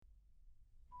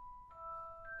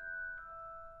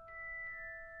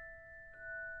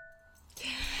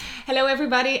Hello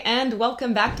everybody and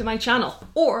welcome back to my channel,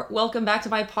 or welcome back to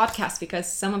my podcast,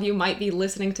 because some of you might be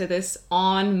listening to this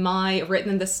on my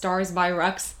Written in the Stars by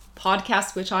Rux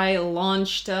podcast, which I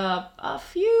launched a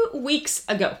few weeks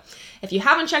ago. If you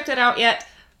haven't checked it out yet,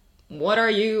 what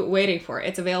are you waiting for?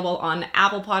 It's available on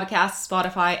Apple Podcasts,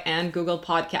 Spotify, and Google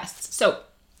Podcasts. So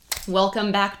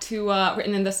welcome back to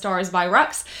Written in the Stars by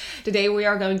Rux. Today we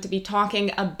are going to be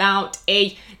talking about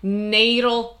a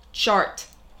natal chart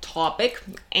topic,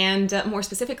 and more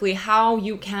specifically how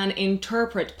you can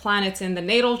interpret planets in the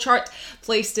natal chart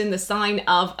placed in the sign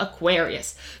of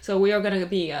Aquarius. So we are going to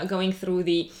be going through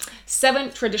the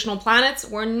 7 traditional planets.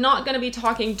 We're not going to be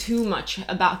talking too much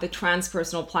about the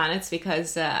transpersonal planets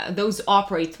because those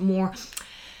operate more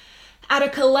at a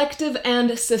collective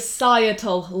and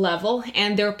societal level,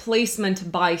 and their placement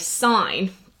by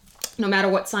sign, no matter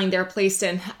what sign they're placed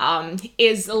in,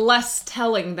 is less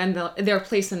telling than their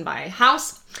placement by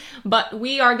house. But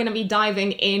we are going to be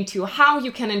diving into how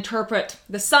you can interpret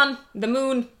the Sun, the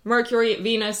Moon, Mercury,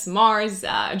 Venus, Mars,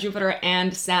 Jupiter,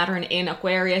 and Saturn in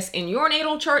Aquarius in your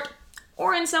natal chart,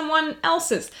 or in someone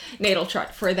else's natal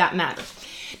chart for that matter.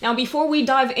 Now, before we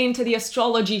dive into the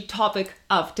astrology topic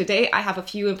of today, I have a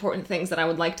few important things that I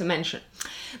would like to mention.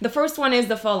 The first one is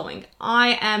the following.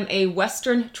 I am a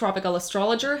Western tropical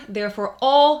astrologer, therefore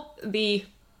all the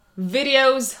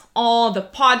videos, all the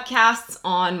podcasts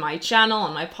on my channel,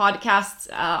 on my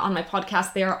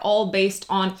podcast, they are all based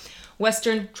on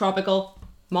Western tropical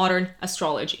modern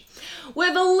astrology,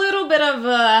 with a little bit of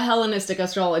Hellenistic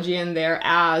astrology in there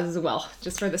as well,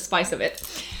 just for the spice of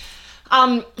it.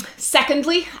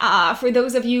 Secondly, for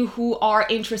those of you who are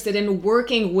interested in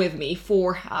working with me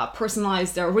for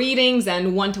personalized readings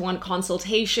and one-to-one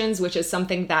consultations, which is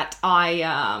something that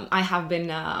I have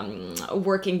been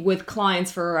working with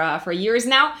clients for years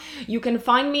now, you can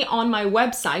find me on my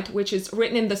website, which is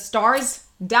Written in the Stars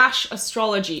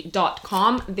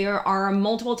astrology.com. There are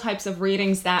multiple types of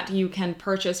readings that you can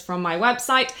purchase from my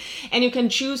website, and you can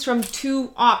choose from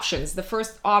 2 options. The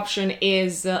first option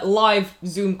is live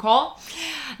Zoom call.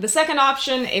 The second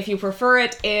option, if you prefer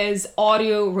it, is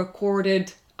audio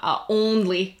recorded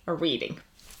only reading.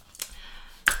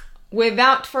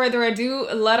 Without further ado,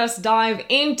 let us dive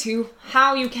into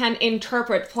how you can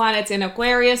interpret planets in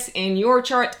Aquarius in your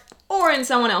chart or in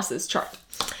someone else's chart.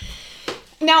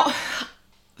 Now,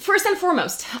 first and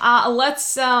foremost,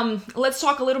 let's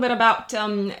talk a little bit about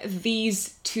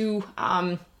these 2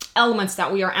 elements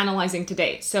that we are analyzing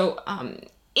today. So,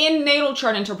 in natal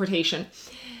chart interpretation,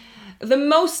 the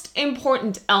most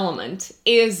important element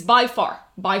is by far,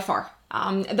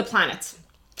 the planets.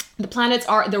 The planets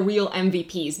are the real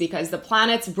MVPs because the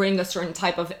planets bring a certain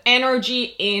type of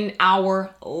energy in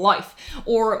our life.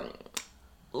 Or,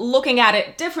 looking at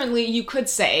it differently, you could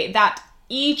say that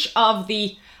each of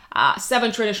the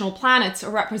 7 traditional planets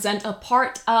represent a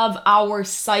part of our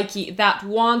psyche that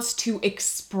wants to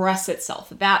express itself,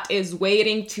 that is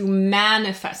waiting to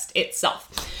manifest itself.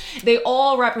 They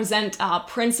all represent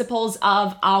principles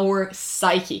of our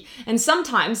psyche, and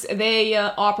sometimes they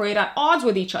operate at odds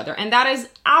with each other, and that is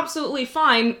absolutely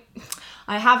fine.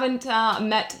 I haven't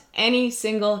met any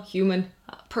single human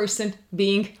person,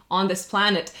 being on this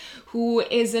planet who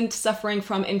isn't suffering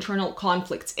from internal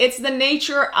conflicts. It's the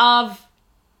nature of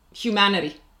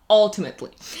humanity,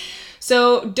 ultimately.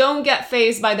 So don't get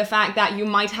fazed by the fact that you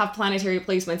might have planetary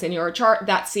placements in your chart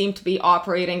that seem to be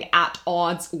operating at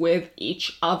odds with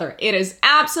each other. It is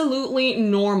absolutely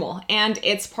normal, and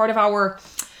it's part of our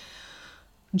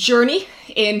journey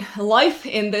in life,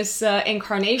 in this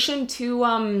incarnation,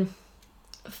 to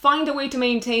find a way to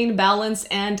maintain balance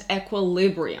and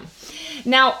equilibrium.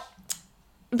 Now,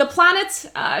 the planets,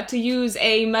 to use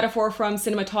a metaphor from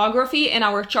cinematography in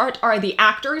our chart, are the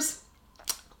actors.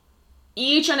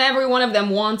 Each and every one of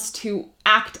them wants to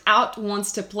act out,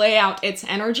 wants to play out its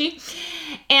energy.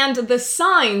 And the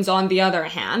signs, on the other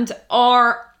hand,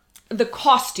 are the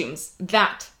costumes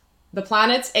that the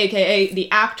planets, aka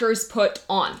the actors, put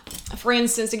on. For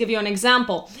instance, to give you an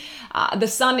example, the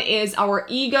Sun is our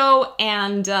ego,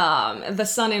 and the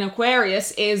Sun in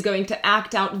Aquarius is going to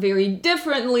act out very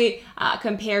differently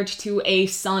compared to a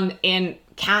Sun in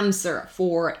Cancer,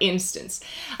 for instance.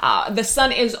 The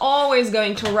Sun is always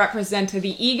going to represent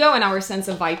the ego and our sense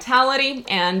of vitality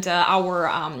and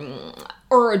our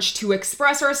urge to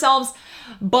express ourselves,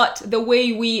 but the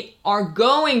way we are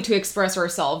going to express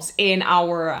ourselves in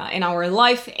our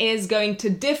life is going to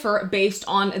differ based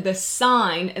on the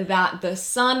sign that the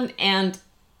Sun and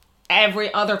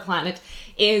every other planet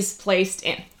is placed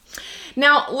in.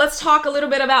 Now, let's talk a little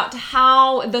bit about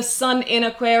how the sun in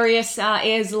Aquarius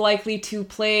is likely to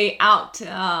play out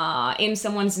in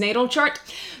someone's natal chart.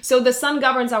 So the sun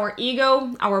governs our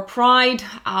ego, our pride,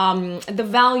 the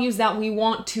values that we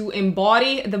want to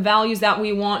embody, the values that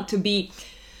we want to be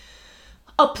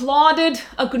applauded,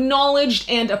 acknowledged,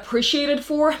 and appreciated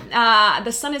for.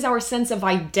 The sun is our sense of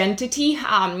identity.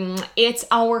 It's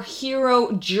our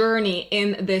hero journey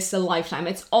in this lifetime.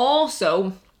 It's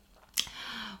also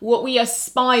what we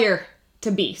aspire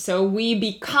to be. So we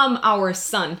become our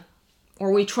sun,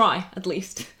 or we try at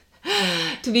least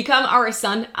to become our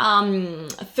sun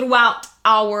throughout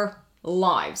our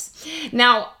lives.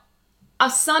 Now,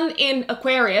 a sun in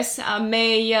Aquarius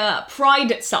may pride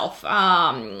itself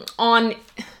on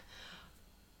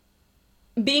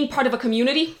being part of a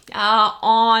community,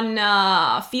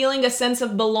 on feeling a sense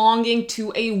of belonging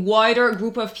to a wider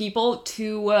group of people,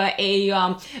 to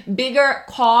a bigger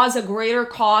cause, a greater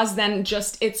cause than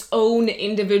just its own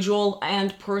individual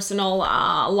and personal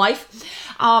life.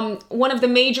 One of the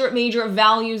major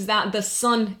values that the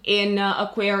sun in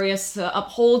Aquarius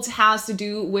upholds has to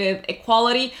do with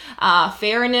equality,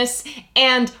 fairness,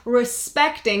 and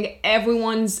respecting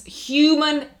everyone's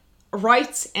human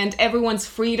rights and everyone's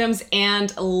freedoms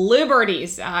and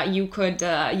liberties, you could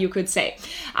say.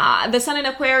 The sun in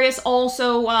Aquarius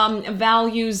also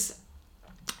values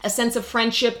a sense of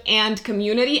friendship and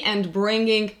community and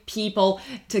bringing people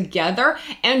together,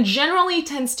 and generally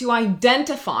tends to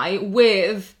identify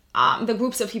with the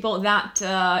groups of people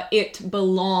that it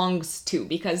belongs to,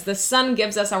 because the sun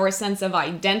gives us our sense of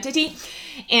identity,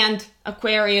 and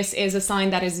Aquarius is a sign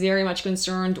that is very much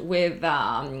concerned with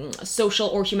social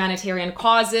or humanitarian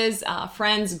causes,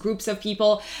 friends, groups of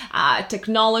people,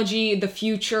 technology, the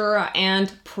future,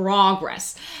 and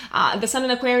progress. The sun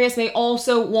in Aquarius may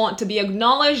also want to be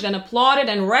acknowledged and applauded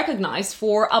and recognized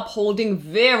for upholding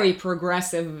very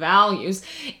progressive values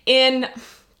in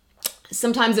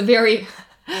sometimes a very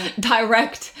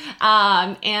direct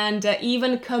and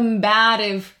even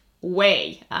combative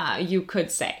way, you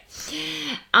could say.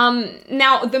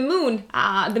 Now, the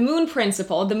moon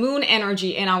principle, the moon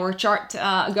energy in our chart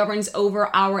governs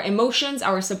over our emotions,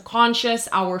 our subconscious,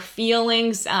 our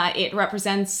feelings. It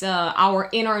represents our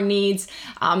inner needs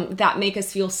that make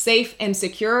us feel safe and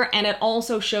secure, and it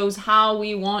also shows how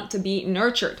we want to be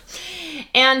nurtured.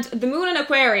 And the moon in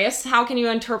Aquarius, how can you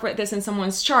interpret this in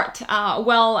someone's chart?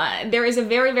 There is a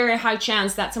very high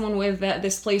chance that someone with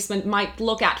this placement might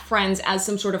look at friends as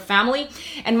some sort of family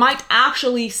and might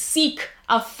actually seek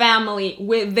a family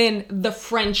within the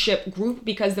friendship group,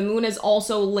 because the moon is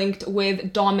also linked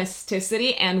with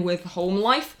domesticity and with home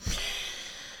life.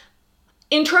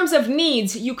 In terms of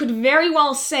needs, you could very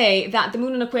well say that the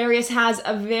moon in Aquarius has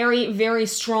a very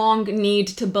strong need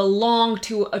to belong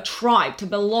to a tribe, to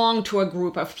belong to a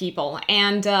group of people,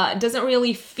 and doesn't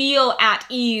really feel at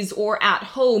ease or at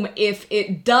home if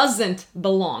it doesn't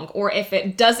belong, or if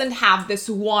it doesn't have this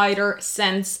wider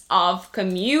sense of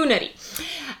community.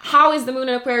 How is the moon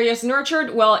in Aquarius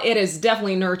nurtured? Well, it is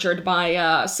definitely nurtured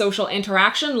by social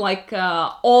interaction, like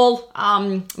all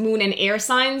moon and air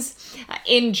signs.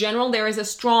 In general, there is a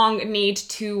strong need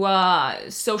to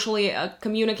socially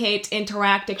communicate,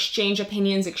 interact, exchange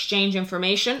opinions, exchange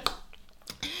information.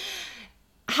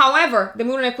 However, the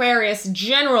moon in Aquarius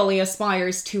generally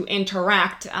aspires to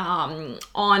interact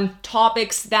on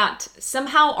topics that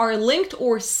somehow are linked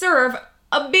or serve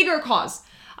a bigger cause.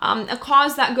 A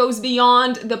cause that goes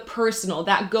beyond the personal,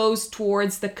 that goes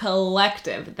towards the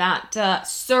collective, that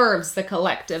serves the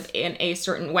collective in a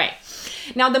certain way.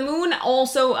 Now, the moon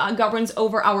also governs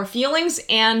over our feelings,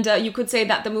 and you could say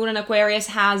that the moon in Aquarius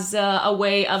has a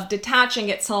way of detaching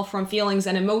itself from feelings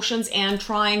and emotions and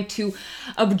trying to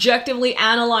objectively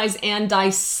analyze and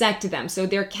dissect them. So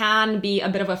there can be a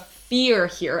bit of a fear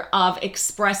here of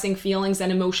expressing feelings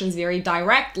and emotions very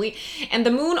directly. And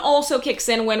the moon also kicks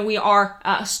in when we are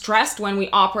stressed, when we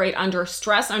operate under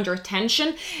stress, under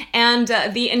tension. And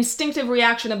the instinctive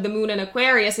reaction of the moon in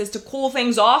Aquarius is to cool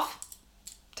things off,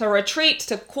 to retreat,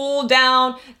 to cool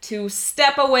down, to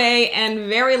step away, and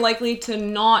very likely to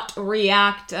not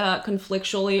react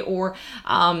conflictually or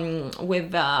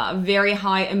with very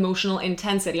high emotional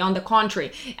intensity. On the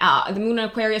contrary, the moon in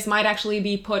Aquarius might actually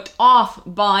be put off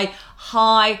by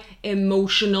high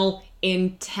emotional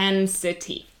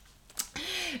intensity.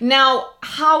 Now,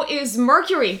 how is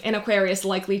Mercury in Aquarius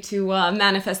likely to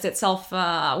manifest itself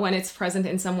when it's present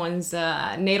in someone's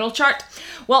natal chart?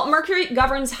 Well, Mercury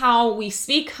governs how we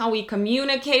speak, how we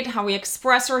communicate, how we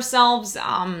express ourselves.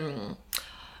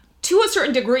 To a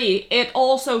certain degree, it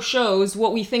also shows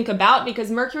what we think about, because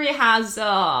Mercury has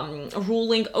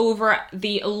ruling over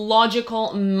the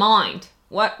logical mind.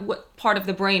 What part of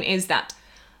the brain is that?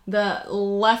 The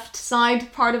left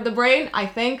side part of the brain, I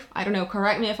think. I don't know,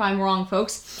 correct me if I'm wrong,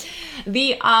 folks.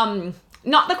 The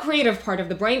not the creative part of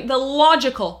the brain, the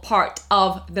logical part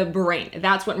of the brain.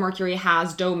 That's what Mercury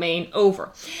has domain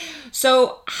over.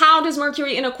 So how does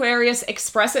Mercury in Aquarius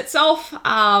express itself?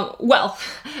 Well,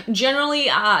 generally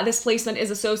this placement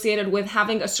is associated with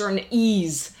having a certain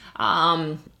ease,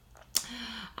 of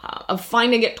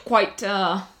finding it quite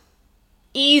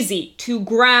easy to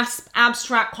grasp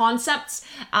abstract concepts,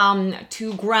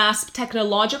 to grasp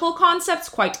technological concepts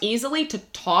quite easily, to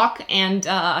talk and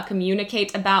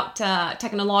communicate about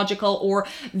technological or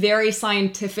very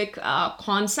scientific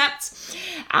concepts.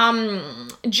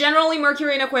 Generally,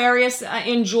 Mercury in Aquarius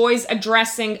enjoys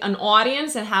addressing an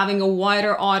audience and having a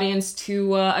wider audience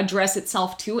to address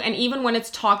itself to. And even when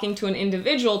it's talking to an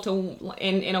individual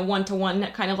in a one-to-one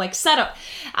kind of like setup,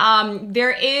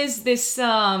 there is this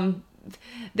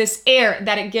air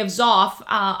that it gives off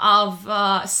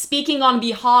of speaking on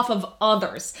behalf of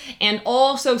others, and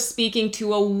also speaking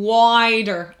to a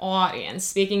wider audience,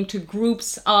 speaking to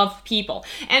groups of people.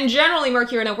 And generally,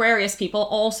 Mercury in Aquarius people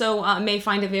also may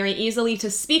find it very easily to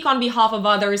speak on behalf of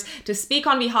others, to speak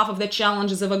on behalf of the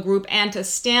challenges of a group, and to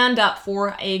stand up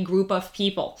for a group of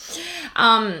people.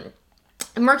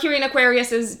 Mercury in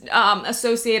Aquarius is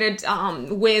associated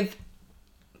with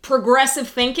progressive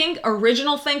thinking,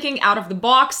 original thinking,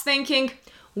 out-of-the-box thinking,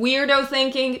 weirdo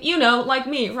thinking, you know, like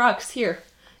me, Rux, here.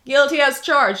 Guilty as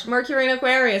charged, Mercury in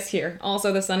Aquarius here.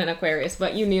 Also the Sun in Aquarius,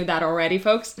 but you knew that already,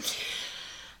 folks.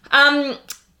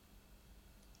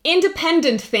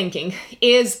 Independent thinking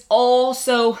is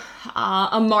also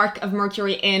a mark of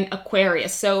Mercury in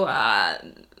Aquarius. So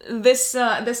this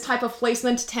type of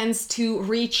placement tends to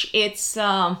reach its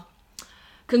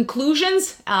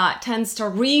conclusions, tends to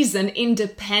reason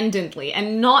independently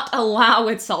and not allow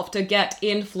itself to get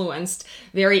influenced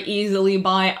very easily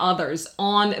by others.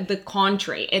 On the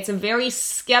contrary, it's a very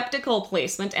skeptical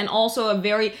placement and also a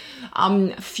very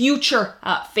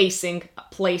future-facing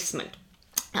placement.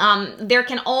 There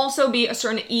can also be a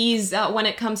certain ease when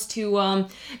it comes to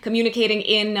communicating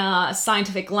in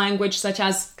scientific language, such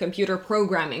as computer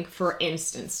programming, for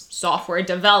instance, software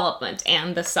development,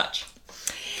 and the such.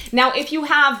 Now, if you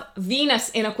have Venus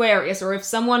in Aquarius, or if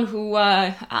someone who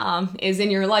is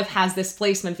in your life has this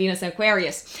placement, Venus in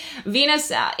Aquarius,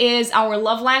 Venus is our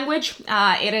love language.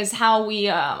 It is how we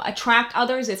attract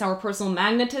others. It's our personal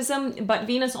magnetism. But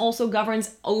Venus also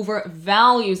governs over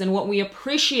values and what we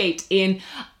appreciate in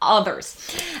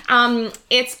others.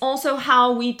 It's also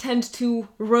how we tend to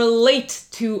relate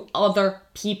to other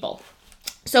people.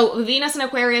 So Venus in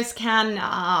Aquarius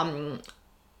can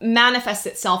manifest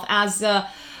itself as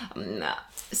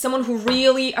someone who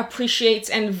really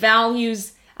appreciates and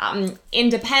values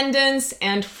independence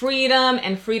and freedom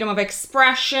of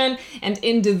expression and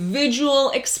individual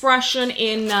expression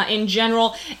in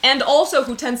general, and also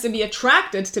who tends to be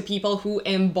attracted to people who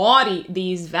embody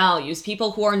these values,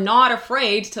 people who are not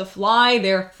afraid to fly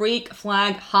their freak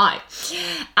flag high.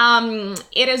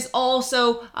 It is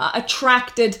also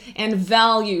attracted and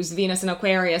values, Venus in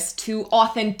Aquarius, to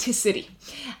authenticity,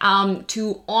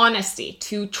 to honesty,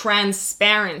 to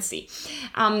transparency.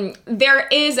 There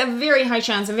is a very high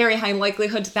chance, a very high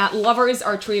likelihood that lovers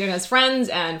are treated as friends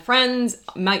and friends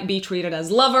might be treated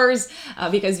as lovers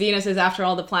because Venus is, after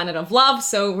all, the planet of love.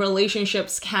 So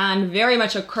relationships can very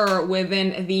much occur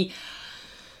within the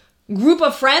group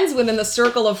of friends, within the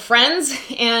circle of friends.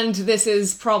 And this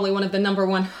is probably one of the number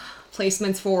one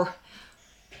placements for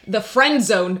the friend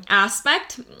zone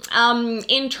aspect.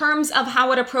 In terms of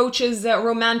how it approaches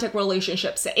romantic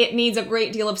relationships, it needs a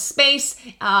great deal of space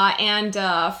and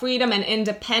freedom and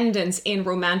independence in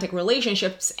romantic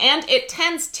relationships, and it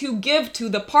tends to give to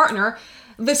the partner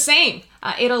the same.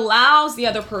 It allows the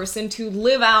other person to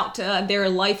live out their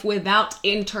life without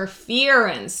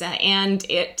interference, and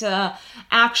it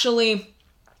actually,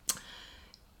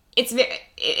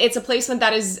 it's a placement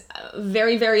that is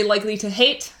very, very likely to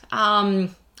hate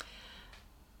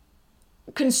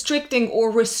constricting or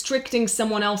restricting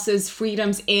someone else's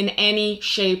freedoms in any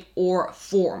shape or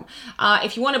form.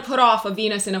 If you want to put off a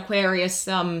Venus in Aquarius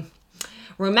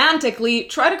romantically,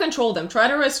 try to control them, try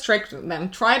to restrict them,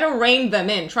 try to rein them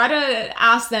in, try to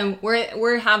ask them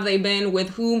where have they been, with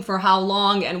whom, for how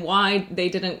long, and why they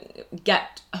didn't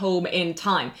get home in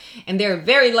time. And they're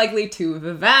very likely to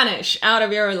vanish out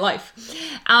of your life.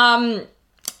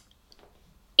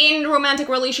 In romantic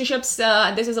relationships,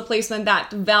 this is a placement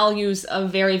that values a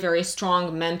very, very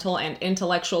strong mental and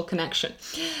intellectual connection.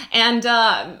 And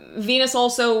Venus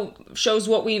also shows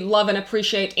what we love and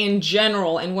appreciate in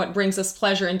general and what brings us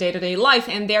pleasure in day-to-day life.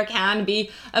 And there can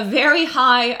be a very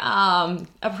high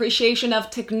appreciation of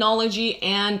technology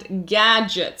and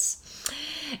gadgets.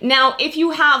 Now, if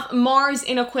you have Mars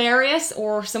in Aquarius,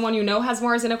 or someone you know has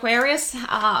Mars in Aquarius,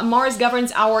 Mars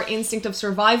governs our instinct of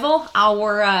survival,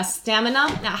 our stamina,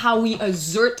 how we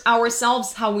assert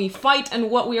ourselves, how we fight, and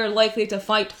what we are likely to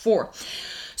fight for.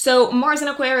 So Mars in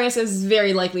Aquarius is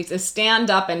very likely to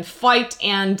stand up and fight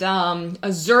and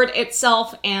assert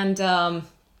itself and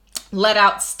let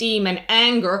out steam and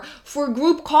anger for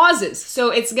group causes. So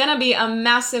it's gonna be a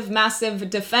massive, massive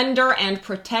defender and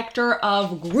protector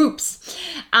of groups.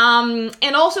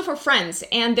 And also for friends.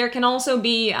 And there can also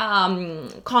be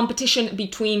competition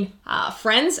between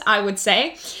friends, I would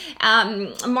say.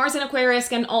 Mars in Aquarius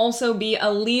can also be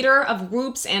a leader of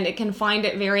groups, and it can find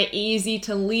it very easy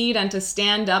to lead and to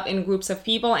stand up in groups of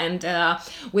people and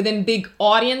within big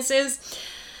audiences.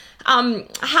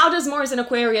 How does Mars in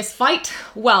Aquarius fight?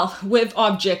 Well, with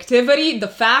objectivity, the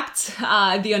facts,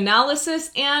 the analysis,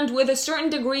 and with a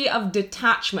certain degree of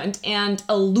detachment and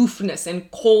aloofness and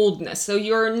coldness. So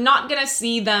you're not gonna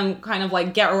see them kind of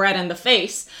like get red in the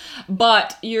face,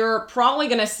 but you're probably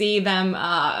gonna see them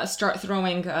start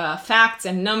throwing facts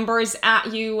and numbers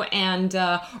at you and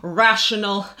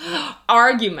rational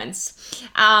arguments.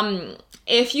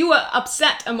 If you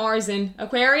upset a Mars in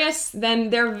Aquarius,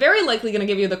 then they're very likely going to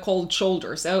give you the cold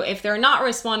shoulder. So if they're not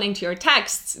responding to your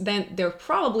texts, then they're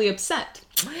probably upset.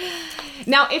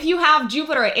 Now, if you have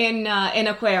Jupiter in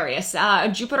Aquarius,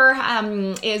 Jupiter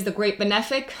is the great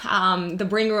benefic, the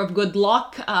bringer of good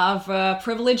luck, of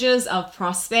privileges, of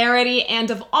prosperity, and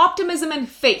of optimism and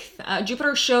faith.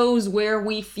 Jupiter shows where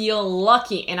we feel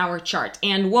lucky in our chart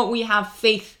and what we have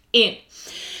faith in.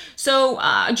 So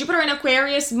Jupiter in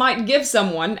Aquarius might give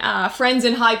someone friends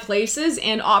in high places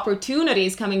and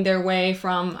opportunities coming their way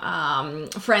from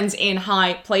friends in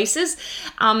high places.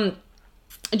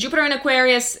 Jupiter in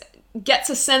Aquarius gets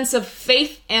a sense of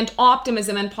faith and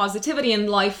optimism and positivity in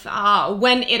life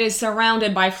when it is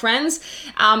surrounded by friends.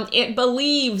 It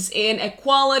believes in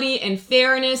equality and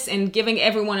fairness and giving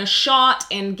everyone a shot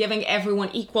and giving everyone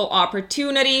equal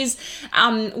opportunities.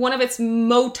 One of its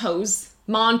mottos,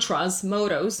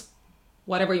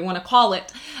 whatever you want to call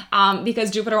it, because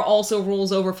Jupiter also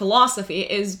rules over philosophy,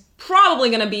 is probably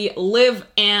going to be live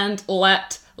and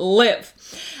let live.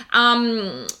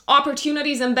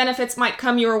 Opportunities and benefits might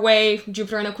come your way,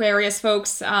 Jupiter and Aquarius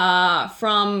folks,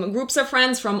 from groups of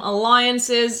friends, from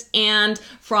alliances, and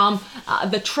from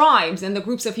the tribes and the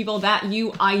groups of people that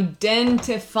you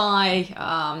identify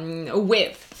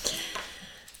with.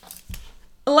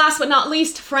 Last but not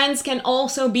least, friends can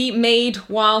also be made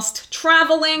whilst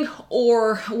traveling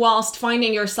or whilst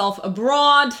finding yourself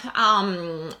abroad,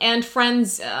 and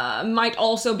friends might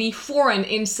also be foreign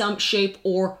in some shape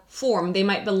or form. They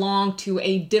might belong to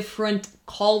a different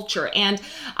culture, and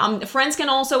friends can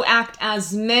also act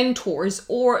as mentors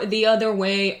or the other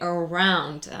way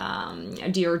around,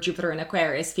 dear Jupiter and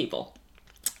Aquarius people.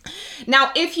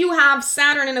 Now, if you have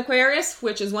Saturn in Aquarius,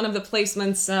 which is one of the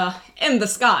placements in the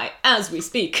sky as we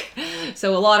speak,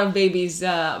 so a lot of babies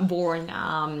born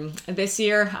this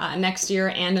year, next year,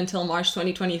 and until March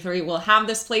 2023 will have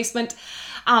this placement.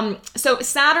 So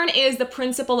Saturn is the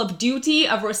principle of duty,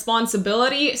 of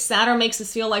responsibility. Saturn makes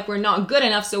us feel like we're not good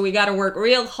enough, so we got to work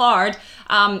real hard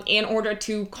in order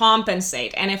to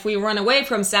compensate. And if we run away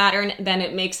from Saturn, then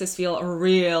it makes us feel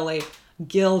really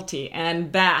guilty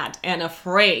and bad and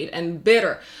afraid and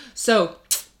bitter. So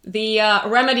the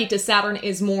remedy to Saturn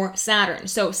is more Saturn.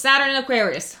 So Saturn in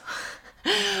Aquarius.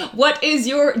 What is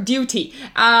your duty?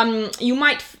 You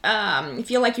might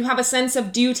feel like you have a sense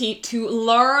of duty to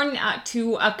learn,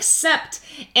 to accept,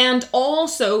 and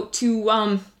also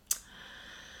to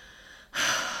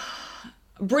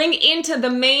bring into the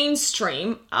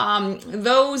mainstream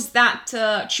those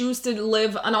that choose to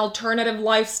live an alternative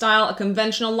lifestyle, a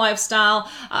conventional lifestyle,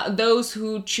 those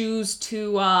who choose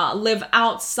to live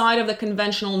outside of the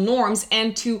conventional norms,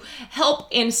 and to help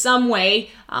in some way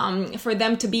for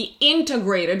them to be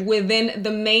integrated within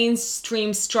the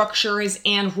mainstream structures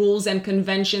and rules and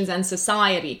conventions and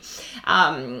society.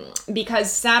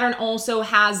 Because Saturn also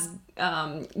has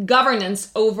governance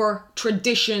over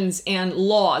traditions and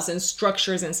laws and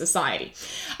structures in society.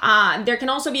 There can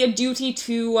also be a duty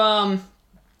to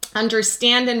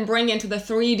understand and bring into the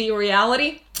 3D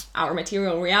reality, our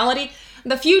material reality,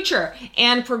 the future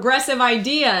and progressive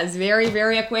ideas. Very,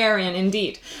 very Aquarian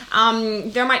indeed.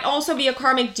 There might also be a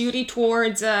karmic duty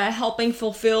towards helping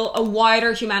fulfill a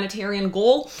wider humanitarian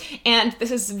goal. And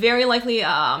this is very likely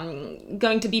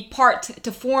going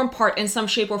to form part in some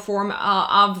shape or form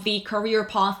of the career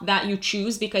path that you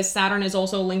choose, because Saturn is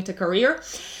also linked to career.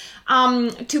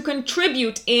 To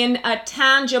contribute in a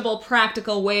tangible,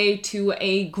 practical way to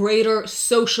a greater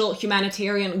social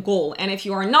humanitarian goal. And if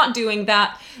you are not doing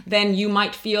that, then you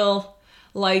might feel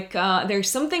like there's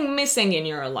something missing in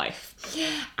your life.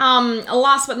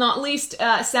 Last but not least,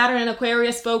 Saturn and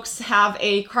Aquarius folks have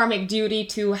a karmic duty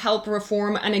to help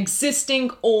reform an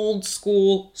existing old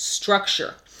school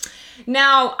structure.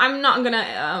 Now, I'm not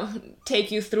gonna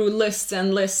take you through lists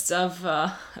and lists of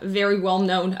very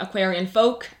well-known Aquarian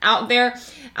folk out there.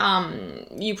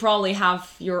 You probably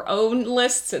have your own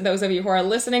lists, those of you who are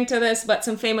listening to this, but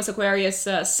some famous Aquarius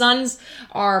sons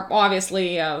are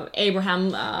obviously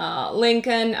Abraham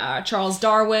Lincoln, Charles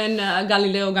Darwin,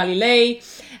 Galileo Galilei,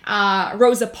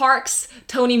 Rosa Parks,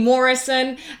 Toni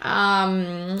Morrison,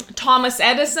 Thomas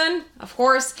Edison, of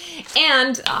course,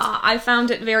 and I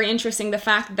found it very interesting the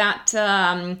fact that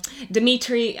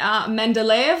Dmitry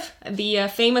Mendeleev, the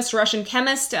famous Russian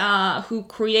chemist who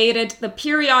created the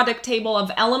periodic table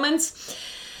of elements,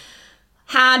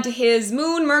 had his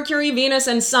moon, Mercury, Venus,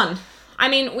 and sun. I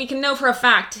mean, we can know for a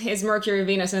fact his Mercury,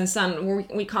 Venus, and sun.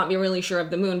 We can't be really sure of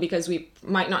the moon because we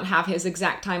might not have his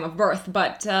exact time of birth.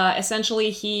 But essentially,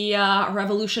 he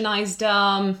revolutionized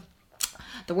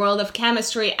the world of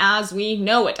chemistry as we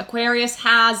know it. Aquarius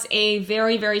has a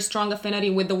very, very strong affinity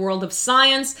with the world of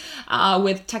science,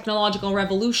 with technological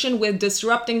revolution, with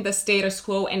disrupting the status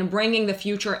quo and bringing the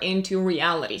future into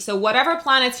reality. So whatever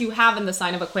planets you have in the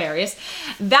sign of Aquarius,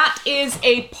 that is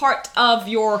a part of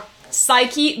your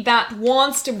psyche that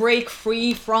wants to break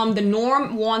free from the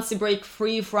norm, wants to break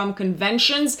free from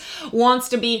conventions, wants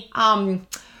to be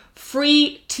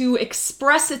free to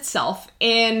express itself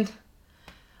in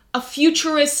a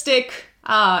futuristic,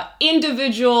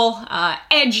 individual,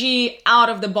 edgy,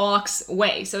 out-of-the-box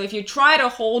way. So if you try to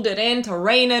hold it in, to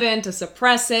rein it in, to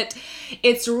suppress it,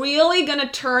 it's really gonna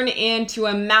turn into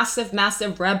a massive,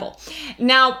 massive rebel.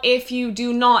 Now, if you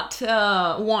do not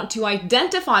want to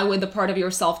identify with the part of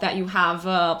yourself that you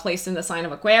have placed in the sign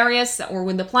of Aquarius, or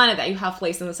with the planet that you have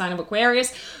placed in the sign of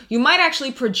Aquarius, you might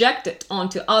actually project it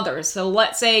onto others. So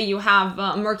let's say you have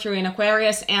Mercury in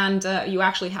Aquarius, and you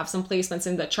actually have some placements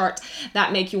in the chart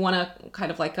that make you want to kind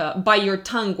of like bite your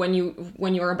tongue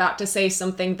when you're about to say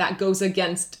something that goes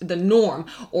against the norm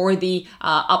or the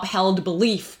upheld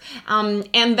belief. And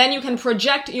then you can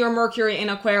project your Mercury in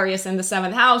Aquarius in the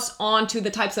 7th house onto the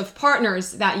types of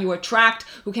partners that you attract,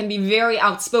 who can be very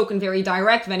outspoken, very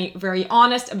direct, very, very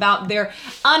honest about their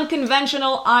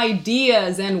unconventional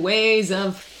ideas and ways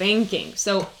of thinking.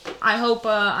 So I hope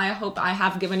I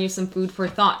have given you some food for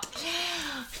thought.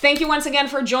 Thank you once again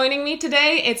for joining me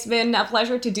today. It's been a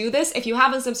pleasure to do this. If you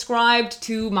haven't subscribed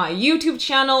to my YouTube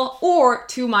channel or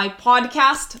to my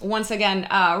podcast, once again,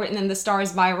 Written in the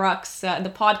Stars by Rux,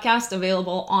 the podcast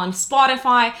available on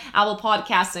Spotify, Apple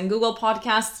Podcasts, and Google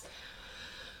Podcasts.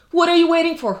 What are you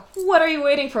waiting for? What are you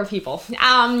waiting for, people?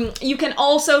 You can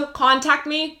also contact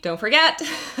me, don't forget,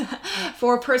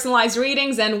 for personalized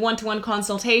readings and one-to-one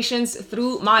consultations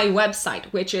through my website,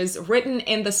 which is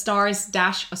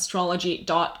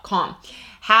writteninthestars-astrology.com.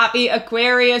 Happy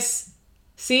Aquarius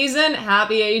season.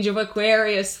 Happy Age of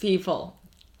Aquarius, people.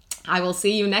 I will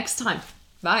see you next time.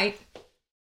 Bye.